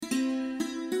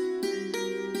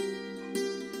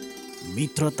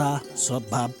मित्रता,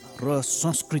 सद्भाव र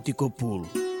संस्कृतिको पुल।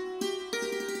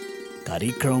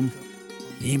 कार्यक्रम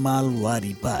हिमाल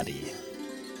वारी पारी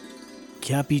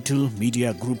क्यापिटल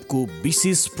मिडिया ग्रुपको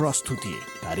विशेष प्रस्तुति।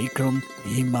 कार्यक्रम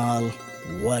हिमाल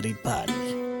वारी पारी।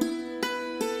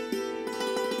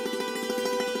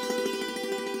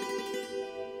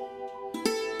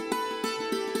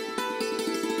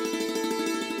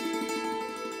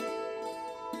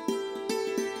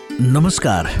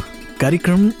 नमस्कार।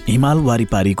 कार्यक्रम हिमाल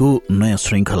वारिपारीको नयाँ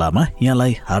श्रृङ्खलामा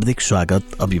यहाँलाई हार्दिक स्वागत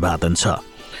अभिवादन छ।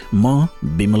 म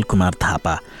विमल कुमार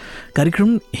थापा।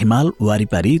 कार्यक्रम हिमाल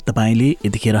वारिपारी तपाईले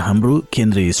यतिखेर हाम्रो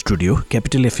केन्द्रीय स्टुडियो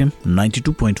क्यापिटल एफएम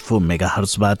 92.4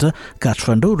 मेगाहर्जबाट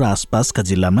काठमाडौँ र आसपासका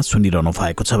जिल्लामा सुनिरहनु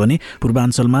भएको छ भने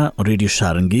पूर्वाञ्चलमा रेडियो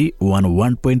सारङ्गी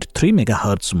 101.3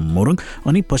 मेगाहर्ज मोरङ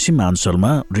अनि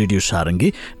पश्चिमाञ्चलमा रेडियो सारङ्गी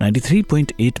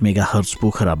 93.8 मेगाहर्ज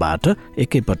पोखराबाट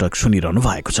एकैपटक सुनिरहनु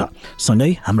भएको छ।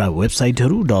 सँगै हाम्रा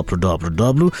वेबसाइटहरू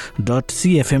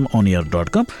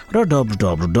www.cfmonair.com र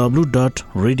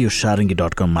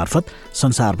www.radiosarangi.com मार्फत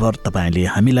संसारभर तपाईले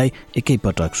हामीलाई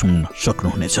एकैपटक सुन्न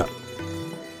सक्नुहुनेछ।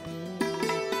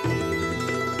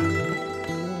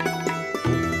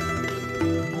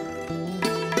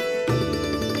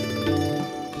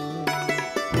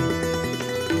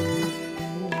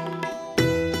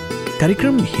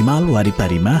 कार्यक्रम हिमाल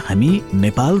वारिपारीमा हामी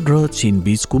नेपाल र चीन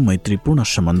बीचको मैत्रीपूर्ण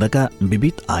सम्बन्धका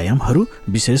विविध आयामहरू,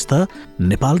 विशेषतः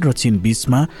नेपाल र चीन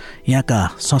बीचमा यहाँका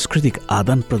सांस्कृतिक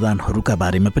आदान प्रदानहरूका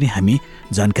बारेमा पनि हामी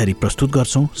जानकारी प्रस्तुत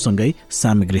गर्छौं, सँगै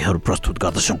सामग्रीहरू प्रस्तुत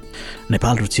गर्दछौं।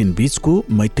 नेपाल र चीन बीचको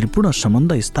मैत्रीपूर्ण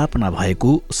सम्बन्ध स्थापना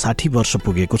भएको 60 वर्ष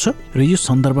पुगेको छ र यो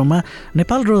सन्दर्भमा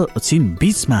नेपाल र चीन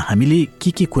बीचमा हामीले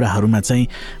के कुराहरूमा चाहिँ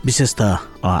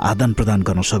विशेषतः आदान प्रदान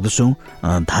गर्न सक्दछौं,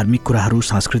 धार्मिक कुराहरू,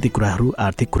 सांस्कृतिक कुराहरू,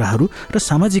 आर्थिक कुराहरू र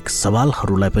सामाजिक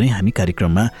सवालहरूलाई पनि हामी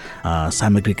कार्यक्रममा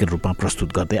सामग्रीका रूपमा प्रस्तुत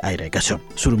गर्दै आइरहेका छौं।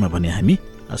 सुरुमा भने हामी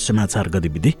समाचार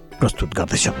गतिविधि प्रस्तुत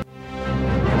गर्दैछौं।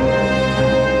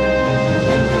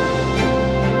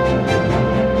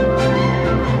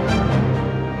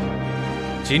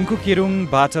 चीनको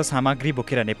केरुङबाट सामग्री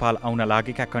बोकेर नेपाल आउन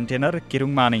लागेका कन्टेनर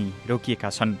केरुङमा नै रोकिएका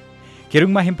छन्।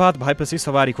 केरुङमा हिमपात भएपछि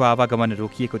सवारीको आवागमन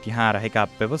रोकिएको त्यहाँ रहेका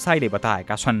व्यवसायीले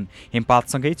बताएका छन्।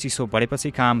 हिमपातसँगै चिसो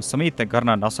बढेपछि काम समेत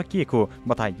गर्न नसकिएको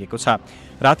बताइएको छ।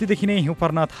 रातिदेखि नै हिउँ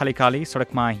पर्न थालेकाले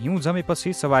सडकमा हिउँ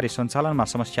जमेपछि सवारी सञ्चालनमा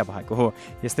समस्या भएको हो।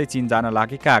 यस्तै चीन जान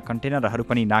लागेका कन्टेनरहरू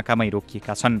पनि नाकामै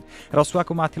रोकिएका छन्।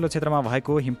 रसुवाको माथिल्लो क्षेत्रमा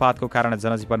भएको हिमपातको कारण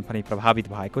जनजीवन पनि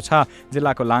प्रभावित भएको छ।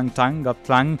 जिल्लाको लाङटाङ,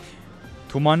 गतलाङ,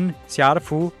 थुमन,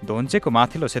 स्यारफू, धोन्चेको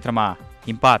माथिल्लो क्षेत्रमा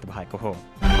हिमपात भएको हो।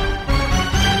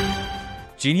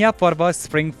 चिनिया पर्व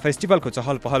स्प्रिङ फेस्टिभलको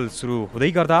चहल पहल सुरु हुँदै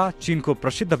गर्दा चीनको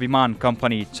प्रसिद्ध विमान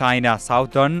कम्पनी चाइना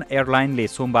साउदर्न एयरलाइनले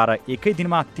सोमबार एकै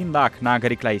दिनमा 3 लाख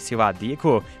नागरिकलाई सेवा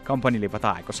दिएको कम्पनीले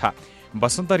बताएको छ।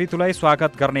 वसन्त ऋतुलाई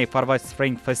स्वागत गर्ने पर्व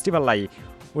स्प्रिङ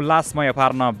फेस्टिभललाई उल्लासमय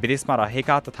पार्न विदेशमा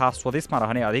रहेका तथा स्वदेशमा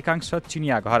रहने अधिकांश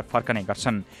चिनिया घर फर्कने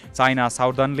गर्छन्। चाइना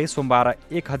साउदर्नले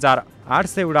सोमबार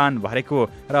 1800 उडान भरेको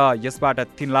र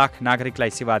यसबाट 3 लाख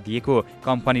नागरिकलाई सेवा दिएको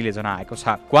कम्पनीले जनाएको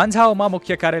छ। क्वान्झाओमा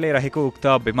मुख्य कार्यालय रहेको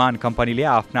उक्त विमान कम्पनीले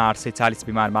आफ्ना 840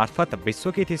 विमान मार्फत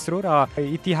विश्वकै तेस्रो र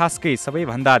इतिहासकै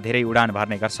सबैभन्दा धेरै उडान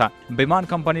भर्ने गर्छ। विमान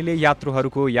कम्पनीले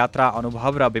यात्रुहरूको यात्रा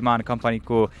अनुभव र विमान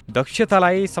कम्पनीको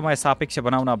दक्षतालाई समय सापेक्ष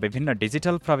बनाउन विभिन्न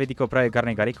डिजिटल प्रविधिको प्रयोग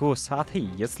गर्ने गरेको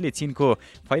साथै यसले चीनको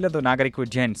फैलदो नागरिक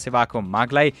उड्डयन सेवाको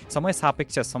मागलाई समय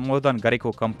सापेक्ष सम्बोधन गरेको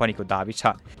कम्पनीको दावी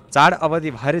छ। चाड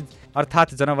अवधि भर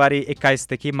अर्थात् जनवरी 21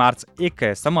 देखि मार्च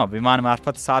 1 सम्म विमान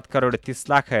मार्फत 7 करोड 30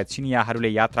 लाख चिनियाहरूले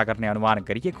यात्रा गर्ने अनुमान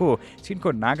गरिएको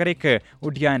चीनको नागरिक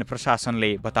उड्डयन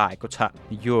प्रशासनले बताएको छ।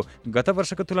 यो गत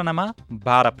वर्षको तुलनामा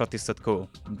 12% को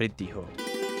वृद्धि हो।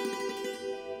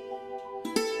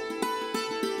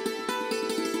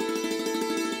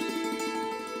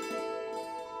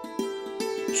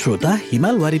 श्रोता,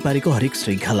 हिमाल वारिपारीको हरेक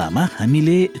श्रृङ्खलामा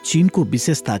हामीले चीनको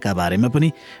विशेषताका बारेमा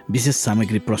पनि विशेष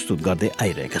सामग्री प्रस्तुत गर्दै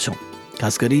आइरहेका छौँ।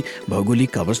 खास गरी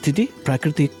भौगोलिक अवस्थिति,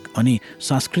 प्राकृतिक अनि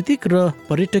सांस्कृतिक र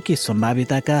पर्यटकीय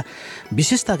सम्भाव्यताका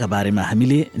विशेषताका बारेमा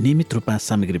हामीले नियमित रूपमा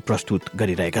सामग्री प्रस्तुत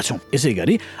गरिरहेका छौँ। यसै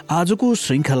गरी आजको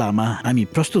श्रृङ्खलामा हामी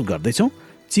प्रस्तुत गर्दैछौँ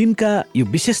चीनका यो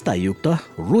विशेषतायुक्त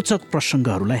रोचक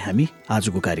प्रसङ्गहरूलाई हामी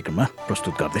आजको कार्यक्रममा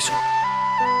प्रस्तुत गर्दैछौँ।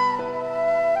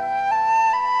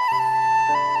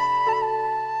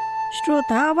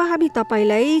 श्रोता, अब हामी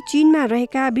तपाईलाई चीनमा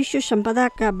रहेका विश्व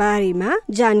सम्पदाका बारेमा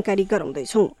जानकारी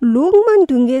गराउँदैछौँ। लोङमन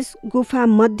ढुङ्गे गुफा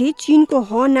मध्ये चीनको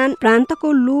हनान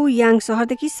प्रान्तको लोयाङ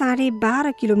शहरदेखि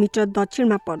 12.5 किलोमिटर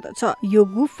दक्षिणमा पर्दछ। यो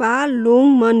गुफा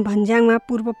लोङमन भन्ज्याङमा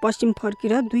पूर्व पश्चिम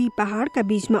फर्केर दुई पहाडका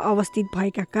बीचमा अवस्थित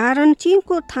भएका कारण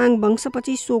चीनको थाङ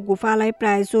वंशपछि सो गुफालाई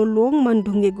प्रायजसो लोङमन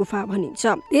ढुङ्गे गुफा भनिन्छ।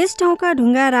 यस ठाउँका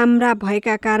ढुङ्गा राम्रा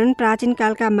भएका कारण प्राचीन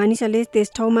कालका मानिसहरूले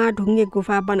त्यस ठाउँमा ढुङ्गे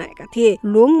गुफा बनाएका थिए।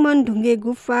 लोङमन ढुङ्गे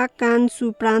गुफा कान्सु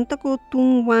प्रान्तको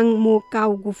तुङवाङ मो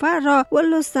काउ गुफा र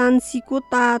वल्लो सान्सीको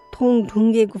ताथोङ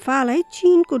ढुङ्गे गुफालाई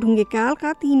चीनको ढुङ्गे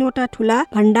कालका 3वटा ठूला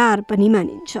भण्डार पनि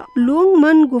मानिन्छ।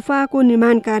 लोङमन गुफाको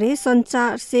निर्माण कार्य सन्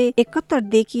 471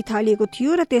 देखि थालिएको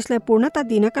थियो र त्यसलाई पूर्णता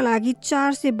दिनका लागि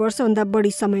 400 वर्षभन्दा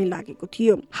बढी समय लागेको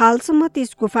थियो। हालसम्म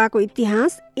त्यस गुफाको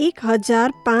इतिहास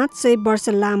 1500 वर्ष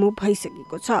लामो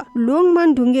भइसकेको छ।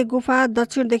 लोङमन ढुङ्गे गुफा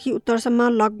दक्षिणदेखि उत्तरसम्म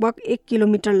लगभग 1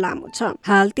 किलोमिटर लामो छ।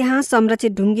 हाल त्यहाँ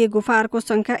संरक्षित ढुङ्गे गुफाहरूको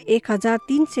संख्या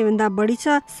 1300 भन्दा बढी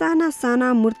छ। साना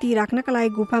साना मूर्ति राख्नका लागि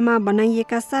गुफामा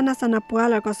बनाइएका साना साना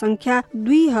प्वालहरूको संख्या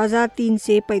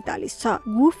 2345 छ।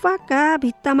 गुफाका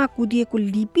भित्तामा कुदिएको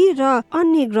लिपि र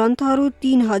अन्य ग्रन्थहरू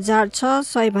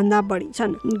 3600 भन्दा बढी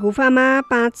छन्। गुफामा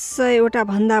 500 वटा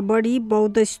भन्दा बढी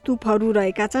बौद्ध स्तूपहरू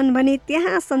रहेका छन् भने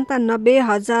त्यहाँ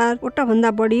 97,000 वटा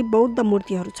भन्दा बढी बौद्ध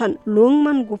मूर्तिहरू छन्।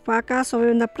 लोङमन गुफाका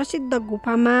सबैभन्दा प्रसिद्ध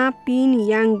गुफामा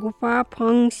पिनयाङ गुफा,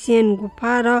 फङसेन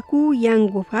गुफा र कुयाङ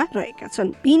गुफा रहेका छन्।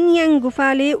 पिनयाङ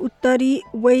गुफाले उत्तरी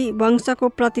वै वंशको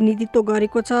प्रतिनिधित्व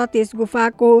गरेको छ। त्यस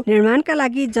गुफाको निर्माणका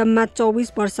लागि जम्मा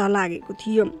 24 वर्ष लागेको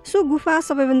थियो। सो गुफा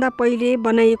सबैभन्दा पहिले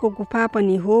बनाइएको गुफा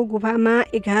पनि हो। गुफामा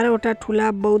 11 वटा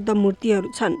ठूला बौद्ध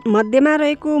मूर्तिहरू छन्। मध्यमा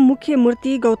रहेको मुख्य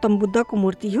मूर्ति गौतम बुद्धको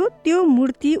मूर्ति हो। त्यो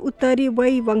मूर्ति उत्तरी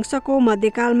वै वंशको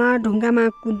मध्यकालमा ढुङ्गामा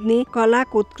कुद्ने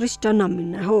कलाको उत्कृष्ट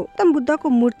नमुना हो। गौतम बुद्धको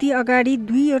मूर्ति अगाडि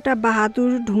 2 वटा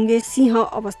बहादुर ढुङ्गे सिंह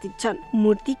अवस्थित छन्।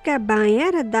 मूर्तिका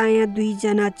बायाँ र दायाँ 2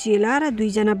 जना चेला र 2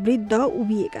 जना वृद्ध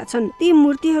उभिएका छन्। ती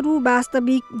मूर्तिहरू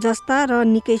वास्तविक जस्ता र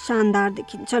निकै शानदार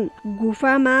देखिन्छन्।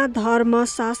 गुफामा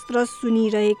धर्मशास्त्र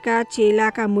सुनिरहेका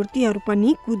चेलाका मूर्तिहरू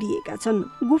पनि कुदिएका छन्।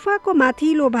 गुफाको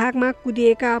माथिल्लो भागमा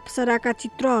कुदिएका अप्सराका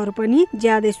चित्रहरू पनि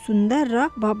ज्यादै सुन्दर र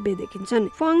भव्य देखिन्छन्।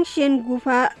 फङसेन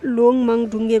गुफा लोङमन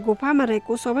ढुङ्गे गुफामा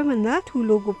रहेको सबैभन्दा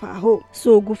ठूलो गुफा हो।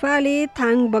 सो गुफाले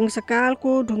थाङ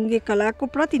वंशकालको ढुङ्गे कलाको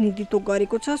प्रतिनिधित्व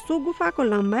गरेको छ। सो गुफाको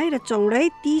लम्बाइ र चौडाइ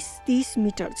 30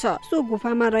 मिटर छ। सो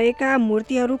गुफामा रहेका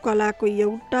मूर्तिहरू कलाको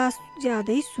एउटा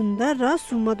ज्यादै सुन्दर र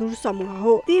सुमधुर समूह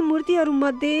हो। ती मूर्तिहरू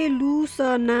मध्ये लुस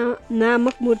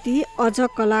नामक मूर्ति अझ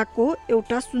कलाको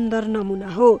एउटा सुन्दर नमुना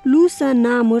हो। लुस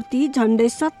ना मूर्ति झन्डै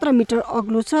 17 मिटर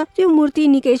अग्लो छ। त्यो मूर्ति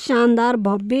निकै शानदार,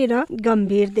 भव्य र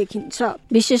गम्भीर देखिन्छ।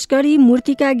 विशेष गरी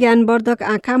मूर्तिका ज्ञानवर्धक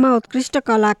आँखामा उत्कृष्ट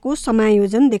कलाको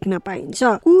समायोजन देख्न पाइन्छ।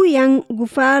 कुयाङ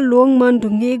गुफा लोङमन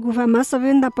ढुङ्गे गुफामा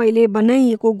सबैभन्दा पहिले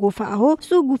बनाइएको गुफा हो।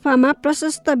 सो गुफामा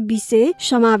प्रशस्त विषय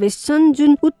समावेश छन्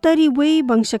जुन उत्तरी वै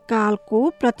वंशकालको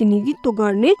प्रतिनिधित्व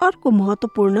गर्ने अर्को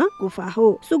महत्वपूर्ण गुफा हो।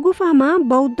 सो गुफामा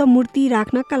बौद्ध मूर्ति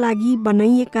राख्नका लागि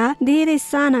बनाइएका धेरै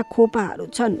साना खोपाहरू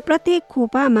छन्। प्रत्येक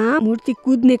खोपामा मूर्ति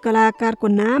कुद्ने कलाकारको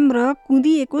नाम र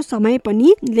कुदिएको समय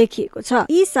पनि लेखिएको छ।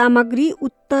 यी सामग्री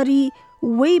उत्तरी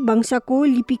वै वंशको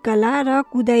लिपिकला र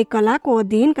कुदाई कलाको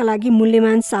अध्ययनका लागि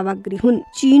मूल्यवान सामग्री हुन्।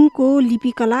 चीनको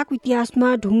लिपिकलाको इतिहासमा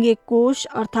ढुङ्गे कोश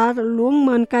अर्थात्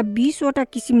लोङमनका 20 वटा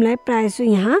किसिमलाई प्रायः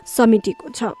यहाँ समेटिएको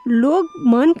छ।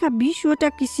 लोङमनका 20 वटा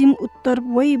किसिम उत्तर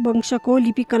वै वंशको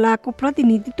लिपिकलाको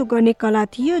प्रतिनिधित्व गर्ने कला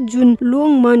थियो जुन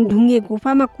लोङमन ढुङ्गे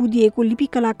गुफामा कुदिएको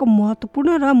लिपिकलाको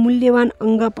महत्वपूर्ण र मूल्यवान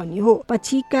अङ्ग पनि हो।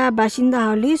 पछिका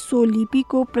बासिन्दाहरूले सो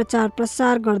लिपिको प्रचार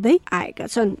प्रसार गर्दै आएका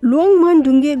छन्। लोङमन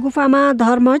ढुङ्गे गुफामा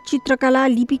धर्म, चित्रकला,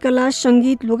 लिपिकला,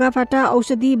 संगीत, लुगाफाटा,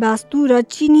 औषधि, वास्तु र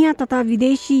चिनिया तथा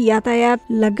विदेशी यातायात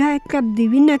लगायतका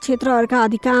विभिन्न क्षेत्रहरूका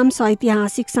अधिकांश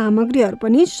ऐतिहासिक सामग्रीहरू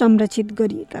पनि संरक्षित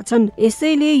गरिएका छन्।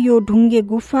 यसैले यो ढुङ्गे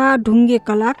गुफा ढुङ्गे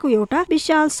कलाको एउटा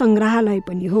विशाल संग्रहालय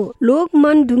पनि हो।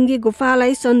 लोङमन ढुङ्गे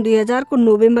गुफालाई सन् 2000 को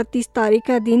नोभेम्बर 30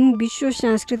 तारिकका दिन विश्व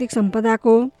सांस्कृतिक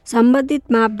सम्पदाको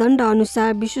सम्बन्धित मापदण्ड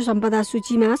अनुसार विश्व सम्पदा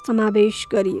सूचीमा समावेश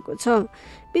गरिएको छ।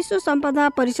 विश्व सम्पदा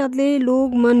परिषदले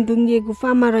लोङमन ढुङ्गे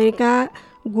गुफामा रहेका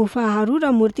गुफाहरू र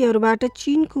मूर्तिहरूबाट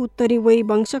चीनको उत्तरी वै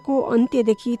वंशको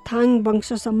अन्त्यदेखि थाङ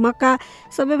वंशसम्मका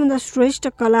सबैभन्दा श्रेष्ठ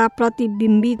कला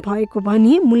प्रतिबिम्बित भएको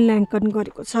भनी मूल्याङ्कन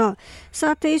गरेको छ।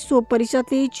 साथै सो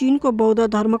परिषदले चीनको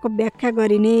बौद्ध धर्मको व्याख्या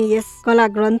गरिने यस कला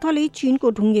ग्रन्थले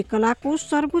चीनको ढुङ्गे कलाको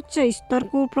सर्वोच्च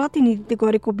स्तरको प्रतिनिधित्व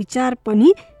गरेको विचार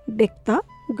पनि व्यक्त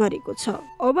गरेको छ।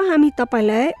 अब हामी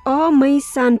तपाईलाई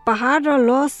अमैसान पहाड र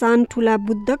लसान ठुला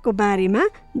बुद्धको बारेमा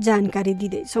जानकारी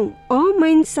दिँदैछौँ।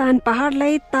 अमैसान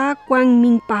पहाडलाई ता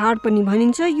क्वाङमिङ पहाड पनि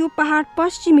भनिन्छ। यो पहाड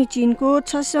पश्चिमी चीनको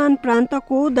छस्वान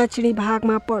प्रान्तको दक्षिणी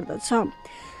भागमा पर्दछ।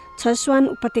 छस्वान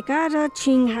उपत्यका र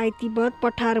छिङहाई तिब्बत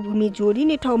पठार भूमि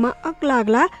जोडिने ठाउँमा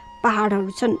अग्ला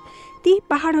पहाडहरू छन्। ती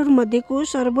पहाडहरू मध्येको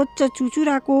सर्वोच्च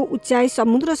चुचुराको उचाइ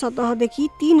समुद्र सतहदेखि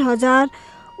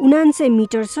 3049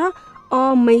 मिटर छ।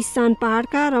 अमैसान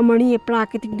पहाडका रमणीय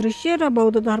प्राकृतिक दृश्य र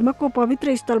बौद्ध धर्मको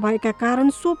पवित्र स्थल भएका कारण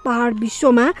सो पहाड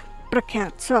विश्वमा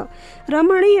प्रख्यात छ।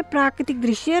 रमणीय प्राकृतिक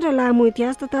दृश्य र लामो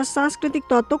इतिहास तथा सांस्कृतिक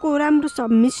तत्त्वको राम्रो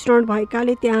सम्मिश्रण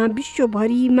भएकाले त्यहाँ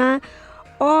विश्वभरिमा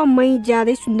अमै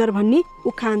ज्यादै सुन्दर भन्ने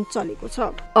उखान चलेको छ।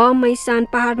 अमैसान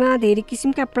पहाडमा धेरै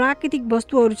किसिमका प्राकृतिक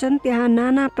वस्तुहरू छन्। त्यहाँ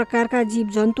नाना प्रकारका जीव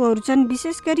जन्तुहरू छन्।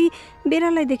 विशेष गरी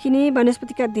बेरालाई देखिने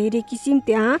वनस्पतिका धेरै किसिम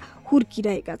त्यहाँ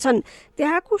हुर्किरहेका छन्।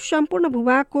 त्यहाँको सम्पूर्ण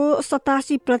भूभागको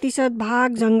 87%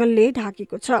 भाग जङ्गलले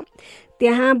ढाकेको छ।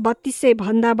 त्यहाँ 3200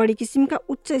 भन्दा बढी किसिमका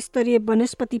उच्च स्तरीय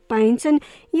वनस्पति पाइन्छन्।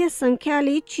 यस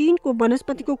संख्याले चीनको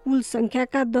वनस्पतिको कुल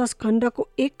संख्याका 10 खण्डको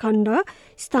एक खण्ड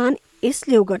स्थान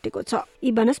यसले ओगटेको छ।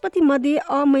 यी वनस्पति मध्ये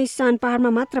अमैसान पहाडमा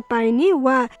मात्र पाइने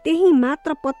वा त्यही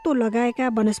मात्र पत्तो लगाएका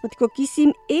वनस्पतिको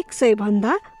किसिम 100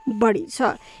 भन्दा बढी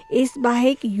छ।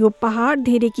 यसबाहेक यो पहाड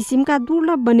धेरै किसिमका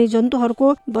दुर्लभ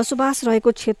वन्यजन्तुहरूको बसोबास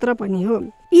रहेको क्षेत्र पनि हो।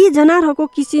 यी जनावरहरूको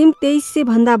किसिम 2300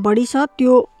 भन्दा बढी छ।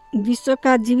 त्यो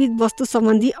विश्वका जीवित वस्तु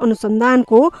सम्बन्धी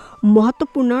अनुसन्धानको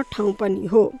महत्त्वपूर्ण ठाउँ पनि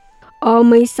हो।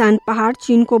 अमैसान पहाड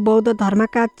चीनको बौद्ध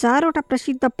धर्मका 4वटा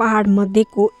प्रसिद्ध पहाड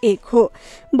मध्येको एक हो।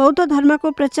 बौद्ध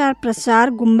धर्मको प्रचार प्रसार,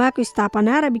 गुम्बाको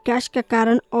स्थापना र विकासका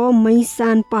कारण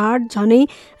अमैसान पहाड झनै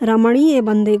रमणीय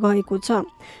बन्दै गएको छ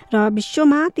र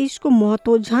विश्वमा त्यसको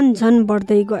महत्त्व झन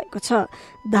बढ्दै गएको छ।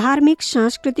 धार्मिक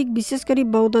सांस्कृतिक विशेष गरी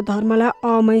बौद्ध धर्मलाई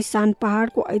अमैसान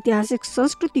पहाडको ऐतिहासिक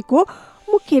संस्कृतिको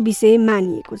मुख्य विषय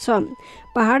मानिएको छ।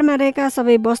 पहाडमा रहेका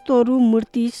सबै वस्तुहरू,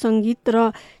 मूर्ति, सङ्गीत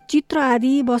र चित्र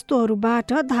आदि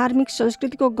वस्तुहरूबाट धार्मिक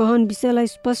संस्कृतिको गहन विषयलाई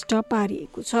स्पष्ट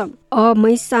पारिएको छ।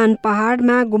 अमैसान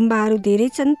पहाडमा गुम्बाहरू धेरै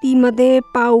छन्। तीमध्ये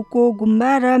पाउको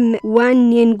गुम्बा र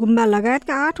वाननियन गुम्बा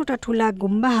लगायतका 8वटा ठुला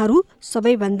गुम्बाहरू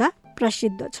सबैभन्दा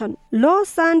प्रसिद्ध छन्।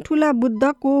 लसान ठुला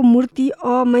बुद्धको मूर्ति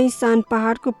अमैसान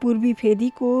पहाडको पूर्वी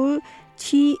फेदीको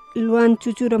छिलवान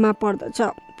चुचुरोमा पर्दछ।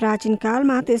 प्राचीन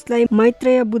कालमा त्यसलाई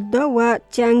मैत्रेय बुद्ध वा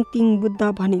च्याङतिङ बुद्ध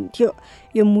भनिन्थ्यो।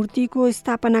 यो मूर्तिको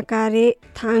स्थापना कार्य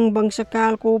थाङ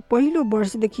वंशकालको पहिलो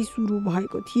वर्षदेखि सुरु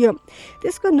भएको थियो।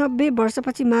 त्यसको 90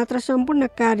 वर्षपछि मात्र सम्पूर्ण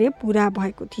कार्य पुरा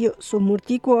भएको थियो। सो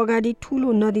मूर्तिको अगाडि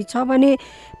ठुलो नदी छ भने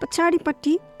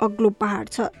पछाडिपट्टि अग्लो पहाड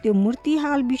छ। त्यो मूर्ति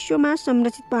हाल विश्वमा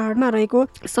संरक्षित पहाडमा रहेको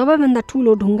सबैभन्दा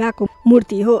ठुलो ढुङ्गाको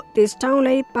मूर्ति हो। त्यस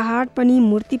ठाउँलाई पहाड पनि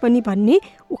मूर्ति पनि भन्ने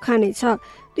उखानै छ।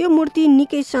 त्यो मूर्ति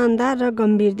निकै शानदार र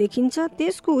गम्भीर देखिन्छ।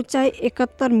 त्यसको उचाइ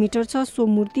 71 मिटर छ। सो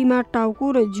मूर्तिमा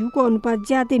टाउको र जिउको अनुपात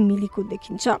ज्यादै मिलेको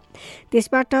देखिन्छ।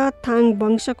 त्यसबाट थाङ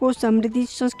वंशको समृद्धि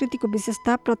संस्कृतिको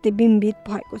विशेषता प्रतिबिम्बित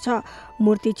भएको छ।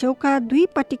 मूर्ति छेउका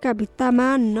दुईपट्टिका भित्तामा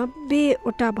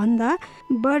 90वटा भन्दा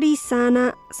बढी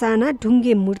साना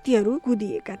ढुङ्गे मूर्तिहरू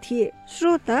कुदिएका थिए।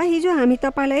 श्रोता, हिजो हामी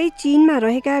तपाईलाई चीनमा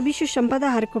रहेका विश्व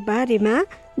सम्पदाहरूको बारेमा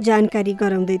जानकारी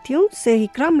गराउँदै थियौँ। सही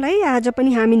क्रमलाई आज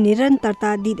पनि हामी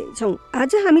निरन्तरता दिँदैछौँ।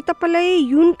 आज हामी तपाईलाई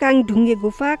युनकाङ ढुङ्गे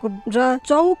गुफा र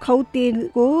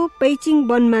चौखौतेको पेइचिङ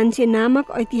वन मान्छे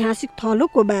नामक ऐतिहासिक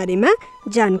थलोको बारेमा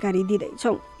जानकारी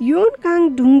दिँदैछौँ। युनकाङ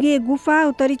ढुङ्गे गुफा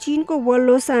उत्तरी चीनको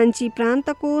वल्लो सान्ची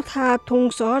प्रान्तको थाथोङ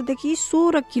सहरदेखि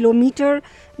 16 किलोमिटर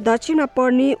दक्षिणमा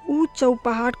पर्ने उचौ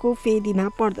पहाडको फेदीमा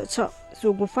पर्दछ।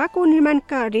 सो गुफाको निर्माण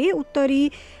कार्य उत्तरी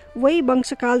वै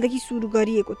वंशकालदेखि सुरु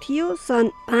गरिएको थियो। सन्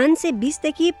 520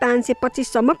 देखि 525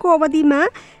 सम्मको अवधिमा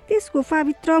त्यस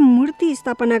गुफाभित्र मूर्ति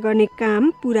स्थापना गर्ने काम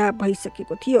पुरा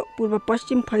भइसकेको थियो। पूर्व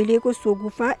पश्चिम फैलिएको सो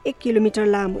गुफा 1 किलोमिटर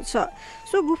लामो छ।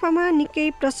 सो गुफामा निकै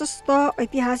प्रशस्त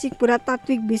ऐतिहासिक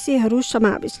पुरातात्विक विषयहरू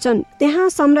समावेश छन्। त्यहाँ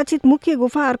संरक्षित मुख्य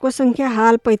गुफाहरूको संख्या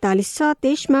हाल 45 छ।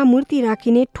 त्यसमा मूर्ति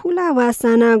राखिने ठुला वा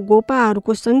साना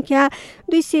गोपाहरूको संख्या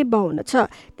 252 छ।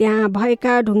 त्यहाँ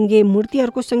भएका ढुङ्गे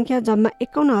मूर्तिहरूको संख्या जम्मा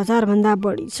 51,000 भन्दा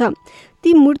बढी छ।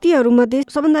 ती मूर्तिहरूमध्ये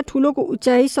सबभन्दा ठुलोको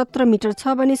उचाइ 17 मिटर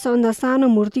छ भने सबभन्दा सानो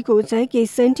मूर्तिको उचाइ केही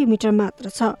सेन्टिमिटर मात्र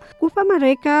छ। गुफामा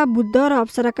रहेका बुद्ध र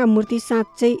अप्सराका मूर्ति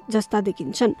साँच्चै जस्ता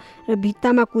देखिन्छन् र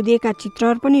भित्तामा कुदिएका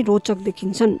चित्रहरू पनि रोचक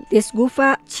देखिन्छन्। त्यस गुफा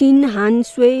छिन, हान,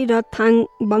 स्वे र थाङ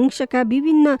वंशका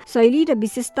विभिन्न शैली र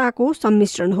विशेषताको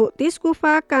सम्मिश्रण हो। त्यस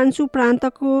गुफा कान्सु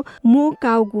प्रान्तको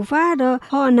मोकाउ गुफा र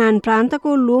हनान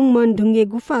प्रान्तको लोङमन ढुङ्गे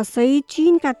गुफा सहित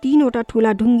चीनका 3वटा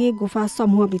ठुला ढुङ्गे गुफा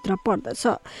समूहभित्र पर्दछ।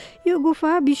 यो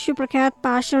गुफा विश्व प्रख्यात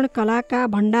पाषाण कलाका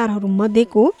भण्डारहरू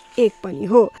मध्येको एक पनि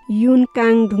हो।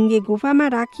 युनकाङ ढुङ्गे गुफामा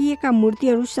राखिएका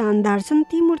मूर्तिहरू शानदार छन्।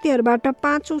 ती मूर्तिहरूबाट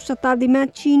 5औं शताब्दीमा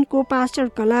चीनको पाषाण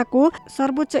कलाको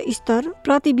सर्वोच्च स्तर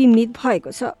प्रतिबिम्बित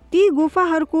भएको छ। ती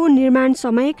गुफाहरूको निर्माण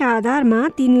समयका आधारमा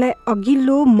तिनलाई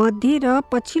अघिल्लो, मध्य र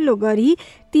पछिल्लो गरी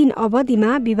 3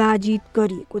 अवधिमा विभाजित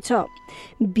गरिएको छ।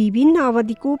 विभिन्न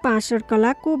अवधिको पाषाण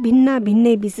कलाको भिन्न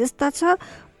भिन्नै विशेषता छ।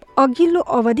 अघिल्लो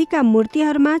अवधिका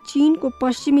मूर्तिहरूमा चीनको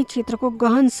पश्चिमी क्षेत्रको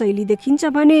गहन शैली देखिन्छ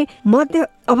भने मध्य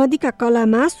अवधिका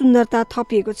कलामा सुन्दरता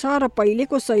थपिएको छ र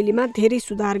पहिलेको शैलीमा धेरै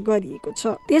सुधार गरिएको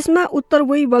छ। त्यसमा उत्तर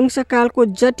वै वंशकालको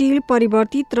जटिल,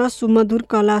 परिवर्तित र सुमधुर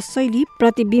कला शैली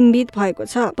प्रतिबिम्बित भएको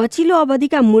छ। पछिल्लो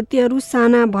अवधिका मूर्तिहरू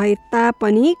साना भए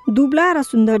तापनि दुब्ला र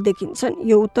सुन्दर देखिन्छन्।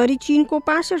 यो उत्तरी चीनको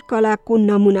पाषाण कलाको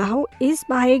नमुना हो।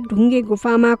 यसबाहेक ढुङ्गे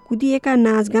गुफामा कुदिएका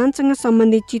नाचगानसँग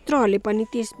सम्बन्धित चित्रहरूले पनि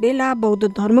त्यस बेला बौद्ध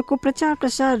धर्मको प्रचार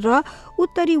प्रसार र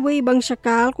उत्तरी वै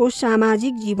वंशकालको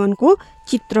सामाजिक जीवनको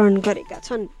चित्रण गरेका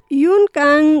छन्।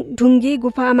 युनकाङ ढुङ्गे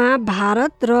गुफामा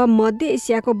भारत र मध्य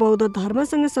एसियाको बौद्ध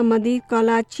धर्मसँग सम्बन्धित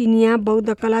कला चिनिया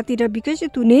बौद्ध कलातिर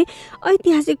विकसित हुने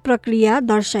ऐतिहासिक प्रक्रिया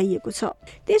दर्शाइएको छ।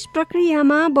 त्यस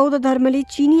प्रक्रियामा बौद्ध धर्मले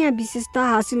चिनिया विशेषता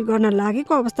हासिल गर्न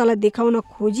लागेको अवस्थालाई देखाउन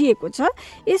खोजिएको छ।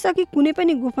 यसअघि कुनै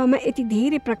पनि गुफामा यति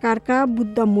धेरै प्रकारका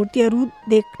बुद्ध मूर्तिहरू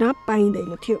देख्न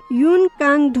पाइँदैन थियो।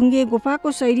 युनकाङ ढुङ्गे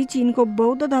गुफाको शैली चीनको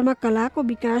बौद्ध धर्म कलाको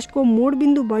विकासको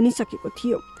मोडबिन्दु बनिसकेको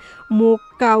थियो।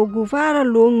 मोकाउ गुफा र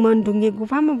लोङमन ढुङ्गे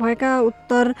गुफामा भएका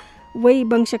उत्तर वै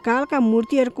वंशकालका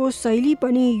मूर्तिहरूको शैली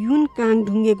पनि युनकाङ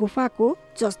ढुङ्गे गुफाको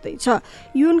जस्तै छ।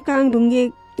 युनकाङ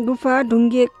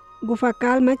ढुङ्गे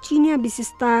गुफाकालमा चिनिया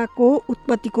विशेषताको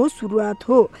उत्पत्तिको सुरुवात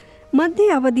हो। मध्य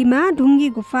अवधिमा ढुङ्गे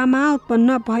गुफामा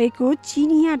उत्पन्न भएको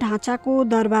चिनिया ढाँचाको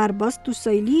दरबार वस्तु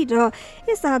शैली र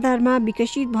यस आधारमा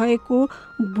विकसित भएको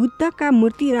बुद्धका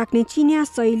मूर्ति राख्ने चिनिया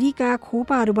शैलीका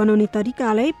खोपाहरू बनाउने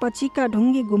तरिकालाई पछिका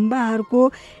ढुङ्गे गुम्बाहरूको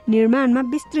निर्माणमा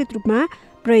विस्तृत रूपमा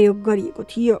प्रयोग गरिएको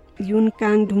थियो।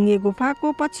 युनकाङ ढुङ्गे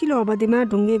गुफाको पछिल्लो अवधिमा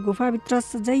ढुङ्गे गुफाभित्र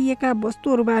सजाइएका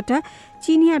वस्तुहरूबाट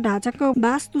चिनिया ढाँचाको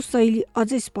वास्तुशैली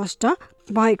अझै स्पष्ट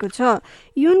भएको छ।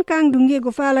 युनकाङ ढुङ्गे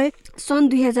गुफालाई सन्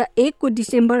 2001 को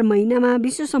डिसेम्बर महिनामा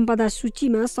विश्व सम्पदा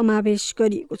सूचीमा समावेश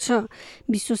गरिएको छ।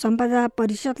 विश्व सम्पदा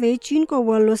परिषदले चीनको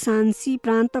वल्लो सान्सी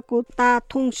प्रान्तको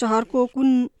ताथोङ सहरको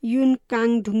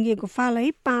युनकाङ ढुङ्गे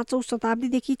गुफालाई 5औं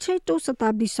शताब्दीदेखि 6औं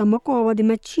शताब्दीसम्मको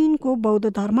अवधिमा चीनको बौद्ध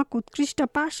धर्मको उत्कृष्ट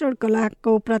पाषाण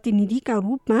कलाको प्रतिनिधिका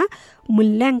रूपमा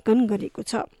मूल्याङ्कन गरेको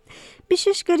छ।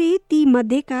 विशेष गरी ती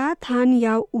मध्येका थान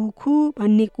याउ उखु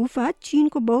भन्ने गुफा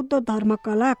चीनको बौद्ध धर्म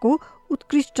कलाको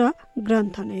उत्कृष्ट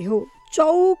ग्रन्थ नै हो।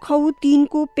 चौखौ 3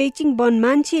 को पेचिङ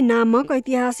बनमान्छे नामक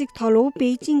ऐतिहासिक थलो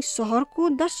पेचिङ सहरको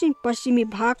दक्षिण पश्चिमी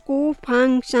भागको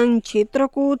फाङसाङ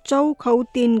क्षेत्रको चौखौ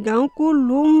 3 गाउँको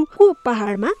लोङको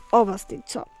पहाडमा अवस्थित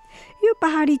छ। यो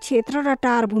पहाडी क्षेत्र र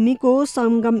टार भूमिको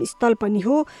संगम स्थल पनि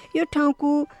हो। यो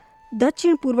ठाउँको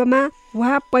दक्षिण पूर्वमा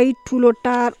वापै ठुलो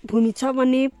टार भूमि छ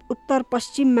भने उत्तर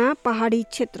पश्चिममा पहाडी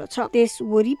क्षेत्र छ। त्यस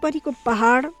वरिपरिको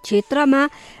पहाड क्षेत्रमा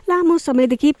लामो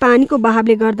समयदेखि पानीको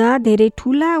बहावले गर्दा धेरै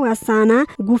ठुला वा साना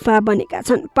गुफा बनेका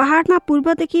छन्। पहाडमा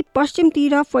पूर्वदेखि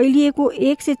पश्चिमतिर फैलिएको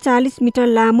 140 मिटर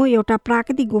लामो एउटा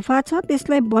प्राकृतिक गुफा छ।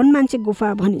 त्यसलाई बनमान्छे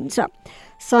गुफा भनिन्छ।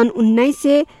 सन्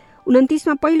 1929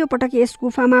 मा पहिलो पटक यस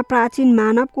गुफामा प्राचीन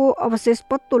मानवको अवशेष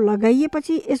पत्तो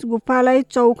लगाइएपछि यस गुफालाई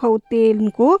चौखौ 3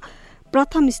 को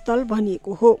प्रथम स्थल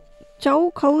भनिएको हो।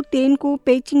 चौखौ 3 को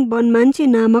पेचिङ बनमान्छे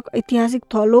नामक ऐतिहासिक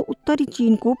थलो उत्तरी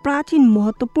चीनको प्राचीन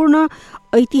महत्त्वपूर्ण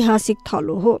ऐतिहासिक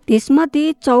थलो हो।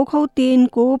 त्यसमध्ये चौखौ 3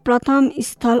 को प्रथम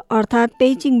स्थल अर्थात्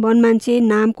पेचिङ बनमान्छे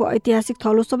नामको ऐतिहासिक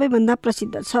थलो सबैभन्दा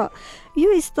प्रसिद्ध छ।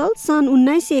 यो स्थल सन्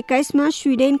 1921 मा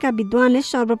स्विडेनका विद्वानले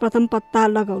सर्वप्रथम पत्ता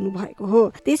लगाउनु भएको हो।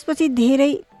 त्यसपछि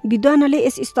धेरै विद्वानले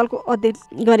यस स्थलको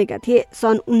अध्ययन गरेका थिए।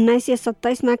 सन्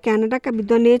 1927 मा क्यानाडाका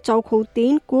विद्वानले चौखौ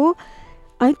 3 को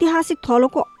ऐतिहासिक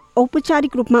थलोको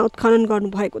औपचारिक रूपमा उत्खनन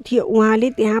गर्नुभएको थियो। उहाँले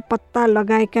त्यहाँ पत्ता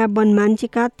लगाएका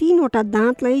बनमान्छेका 3वटा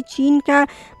दाँतलाई चीनका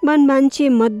बनमान्छे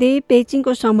मध्ये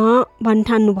पेचिङको समूह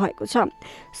भन्ठान्नु भएको छ।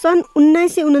 सन्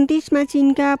 1929 मा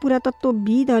चीनका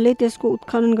पुरातत्वविदहरूले त्यसको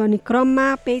उत्खनन गर्ने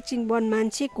क्रममा पेचिङ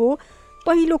बनमान्छेको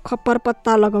पहिलो खप्पर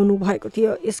पत्ता लगाउनु भएको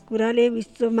थियो। यस कुराले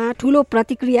विश्वमा ठुलो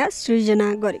प्रतिक्रिया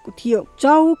सृजना गरेको थियो।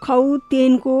 चौखौ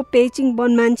 3 को पेचिङ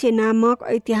बनमान्छे नामक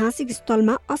ऐतिहासिक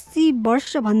स्थलमा 80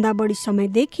 वर्षभन्दा बढी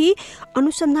समयदेखि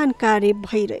अनुसन्धान कार्य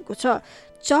भइरहेको छ।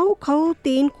 चौखौ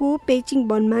 3 को पेचिङ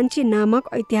बनमान्छे नामक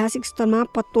ऐतिहासिक स्थलमा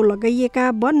पत्तो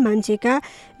लगाइएका बनमान्छेका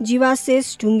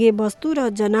जीवावशेष, ढुङ्गे वस्तु र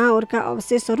जनावरका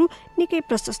अवशेषहरू निकै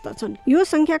प्रशस्त छन्। यो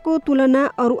संख्याको तुलना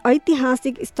अरू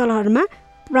ऐतिहासिक स्थलहरूमा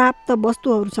प्राप्त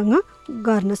वस्तुहरूसँग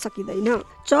गर्न सकिँदैन।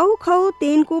 चौखौ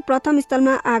तेनको प्रथम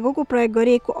स्थलमा आगोको प्रयोग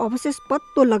गरिएको अवशेष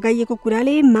पत्तो लगाइएको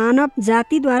कुराले मानव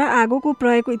जातिद्वारा आगोको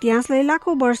प्रयोगको इतिहासलाई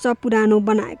लाखौं वर्ष पुरानो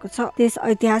बनाएको छ। त्यस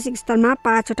ऐतिहासिक स्थलमा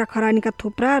 5वटा खरानीका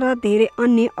थुप्रा र धेरै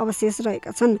अन्य अवशेष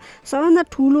रहेका छन्। सबभन्दा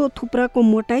ठूलो थुप्राको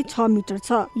मोटाइ 6 मिटर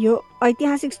छ। यो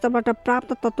ऐतिहासिक स्थलबाट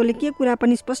प्राप्त तत्त्वले के कुरा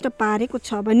पनि स्पष्ट पारेको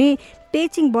छ भने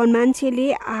पेचिङ वन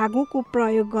मान्छेले आगोको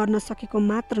प्रयोग गर्न सकेको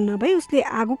मात्र नभई उसले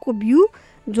आगोको बिउ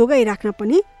जोगाइराख्न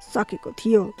पनि सकेको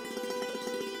थियो।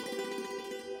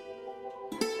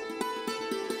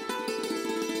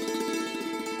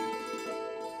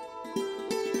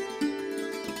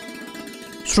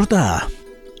 श्रोता,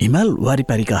 हिमाल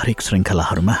वारिपारीका हरेक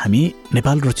श्रृङ्खलाहरूमा हामी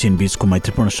नेपाल र चीन बीचको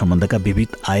मैत्रीपूर्ण सम्बन्धका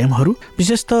विविध आयामहरू,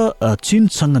 विशेषतः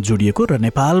चीनसँग जोडिएको र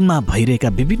नेपालमा भइरहेका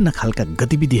विभिन्न खालका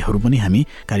गतिविधिहरू पनि हामी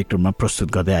कार्यक्रममा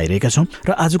प्रस्तुत गर्दै आइरहेका छौँ।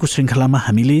 र आजको श्रृङ्खलामा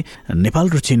हामीले नेपाल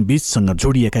र चीन बीचसँग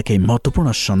जोडिएका केही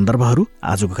महत्त्वपूर्ण सन्दर्भहरू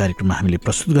आजको कार्यक्रममा हामीले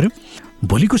प्रस्तुत गर्यौँ।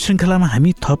 भोलिको श्रृङ्खलामा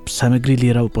हामी थप सामग्री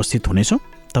लिएर उपस्थित हुनेछौँ।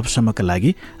 तबसम्मका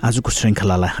लागि आजको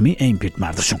श्रृङ्खलालाई हामी यहीँ भेट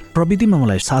मार्दछौँ। प्रविधिमा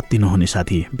मलाई साथ दिनुहुने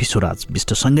साथी विश्वराज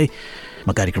विष्टसँगै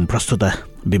म कार्यक्रम प्रस्तुता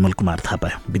विमल कुमार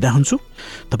थापा बिदा हुन्छु।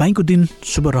 तपाईँको दिन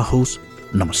शुभ रहोस्।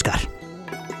 नमस्कार।